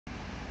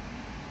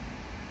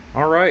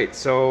All right,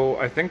 so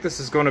I think this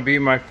is going to be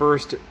my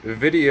first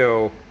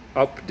video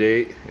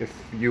update, if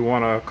you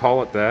want to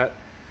call it that.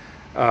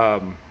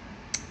 Um,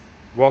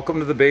 Welcome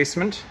to the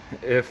basement.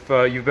 If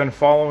you've been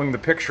following the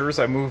pictures,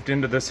 I moved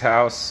into this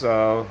house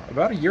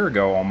about a year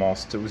ago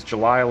almost. It was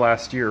July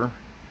last year,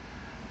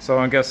 so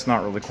I guess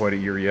not really quite a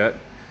year yet.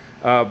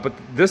 But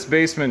this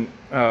basement,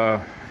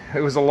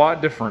 it was a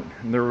lot different.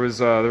 There was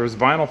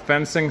vinyl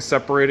fencing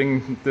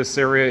separating this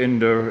area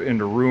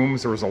into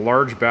rooms. There was a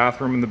large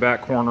bathroom in the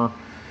back corner.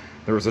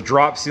 There was a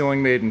drop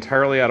ceiling made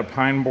entirely out of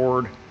pine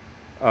board.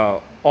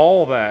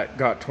 All that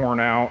got torn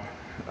out,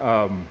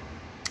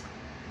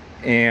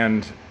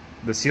 and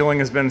the ceiling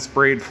has been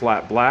sprayed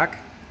flat black.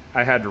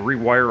 I had to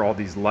rewire all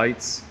these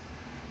lights.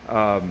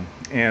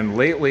 And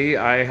lately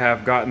I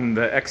have gotten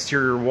the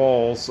exterior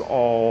walls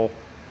all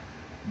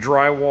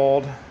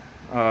drywalled,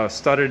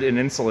 studded and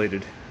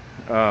insulated.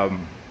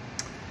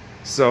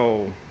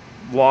 So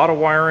a lot of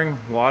wiring,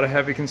 a lot of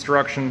heavy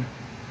construction,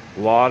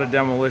 a lot of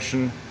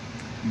demolition,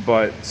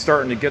 but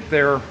starting to get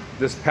there.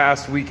 This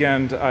past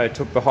weekend I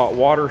took the hot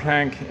water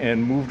tank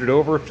and moved it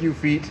over a few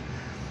feet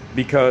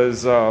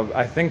because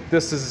I think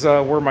this is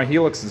where my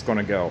helix is going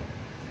to go.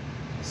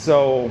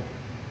 So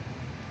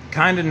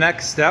kind of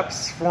next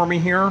steps for me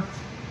here.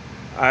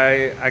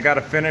 I got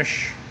to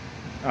finish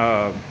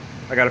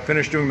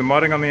doing the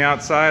mudding on the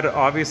outside,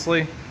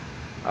 obviously.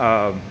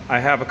 I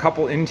have a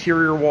couple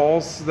interior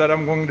walls that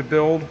I'm going to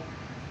build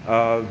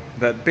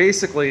that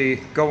basically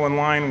go in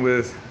line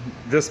with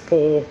this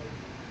pole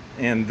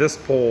and this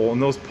pole,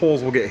 and those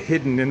poles will get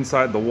hidden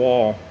inside the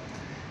wall.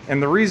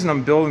 And the reason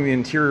I'm building the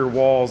interior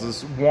walls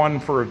is, one,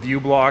 for a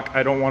view block.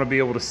 I don't want to be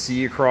able to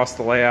see across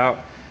the layout.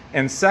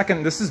 And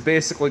second, this is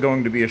basically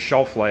going to be a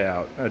shelf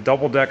layout, a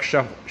double deck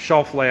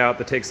shelf layout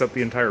that takes up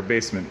the entire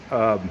basement.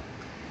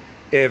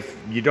 If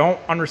you don't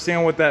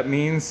understand what that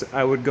means,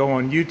 I would go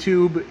on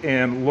YouTube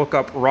and look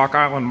up Rock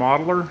Island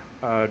Modeler.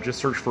 Just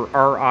search for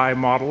RI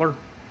Modeler,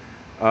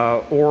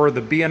 or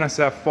the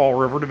BNSF Fall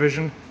River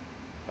Division.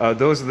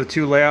 Those are the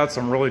two layouts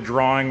I'm really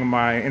drawing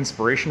my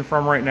inspiration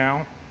from right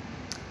now.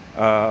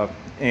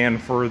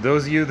 And for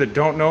those of you that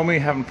don't know me,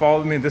 haven't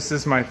followed me, this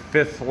is my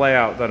 5th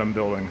layout that I'm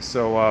building.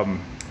 So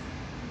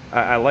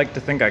I like to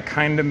think I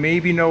kind of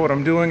maybe know what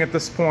I'm doing at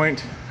this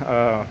point.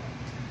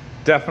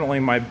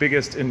 Definitely my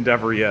biggest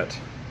endeavor yet.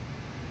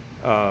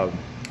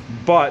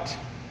 But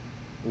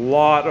a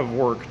lot of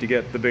work to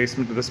get the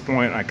basement to this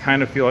point. I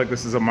kind of feel like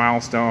this is a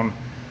milestone.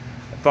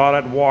 I thought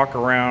I'd walk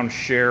around,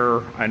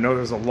 share. I know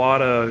there's a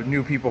lot of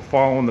new people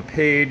following the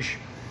page.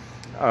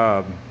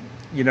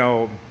 You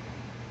know,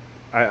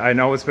 I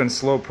know it's been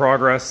slow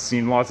progress,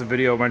 seen lots of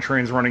video of my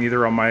trains running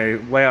either on my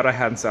layout I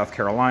had in South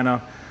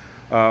Carolina,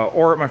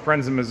 or at my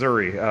friends in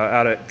Missouri,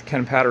 out at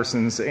Ken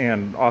Patterson's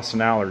and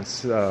Austin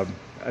Allard's.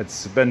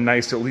 It's been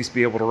nice to at least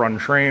be able to run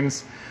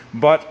trains,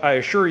 but I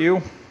assure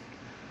you,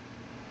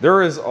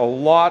 there is a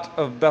lot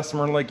of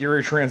Bessemer and Lake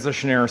Erie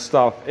transition air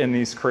stuff in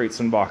these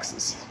crates and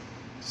boxes.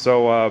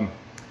 So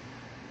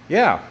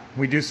yeah,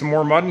 we do some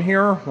more mud in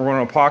here. We're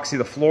going to epoxy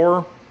the floor.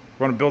 We're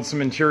going to build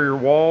some interior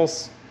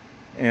walls,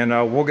 and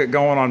we'll get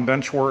going on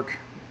bench work.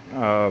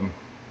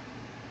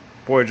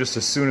 Boy, just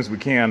as soon as we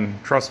can.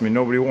 Trust me,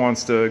 nobody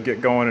wants to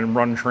get going and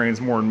run trains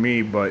more than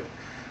me, but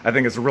I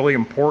think it's really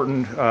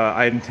important.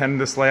 I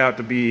intend this layout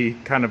to be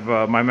kind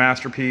of my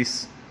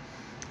masterpiece,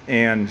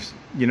 and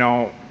you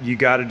know, you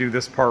got to do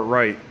this part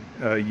right.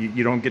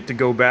 You don't get to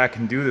go back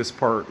and do this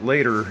part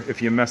later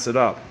if you mess it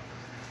up.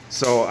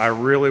 So I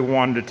really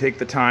wanted to take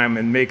the time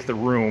and make the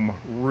room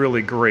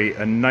really great,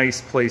 a nice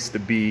place to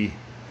be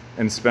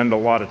and spend a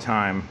lot of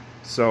time.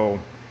 So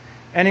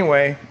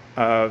anyway,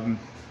 I'm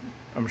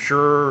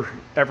sure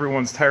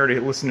everyone's tired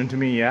of listening to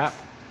me yap,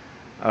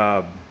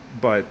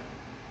 but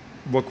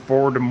look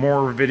forward to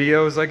more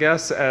videos, I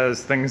guess,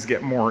 as things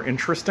get more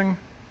interesting.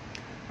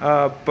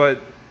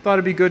 But thought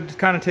it'd be good to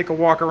kind of take a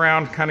walk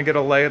around, kind of get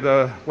a lay of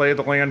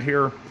the land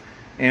here.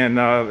 And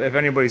if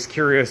anybody's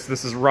curious,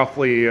 this is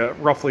roughly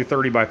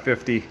 30 by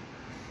 50.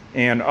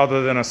 And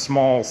other than a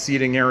small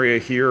seating area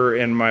here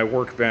and my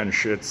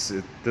workbench, this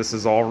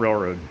is all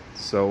railroad.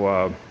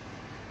 So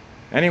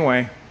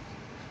anyway,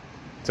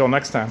 till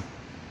next time.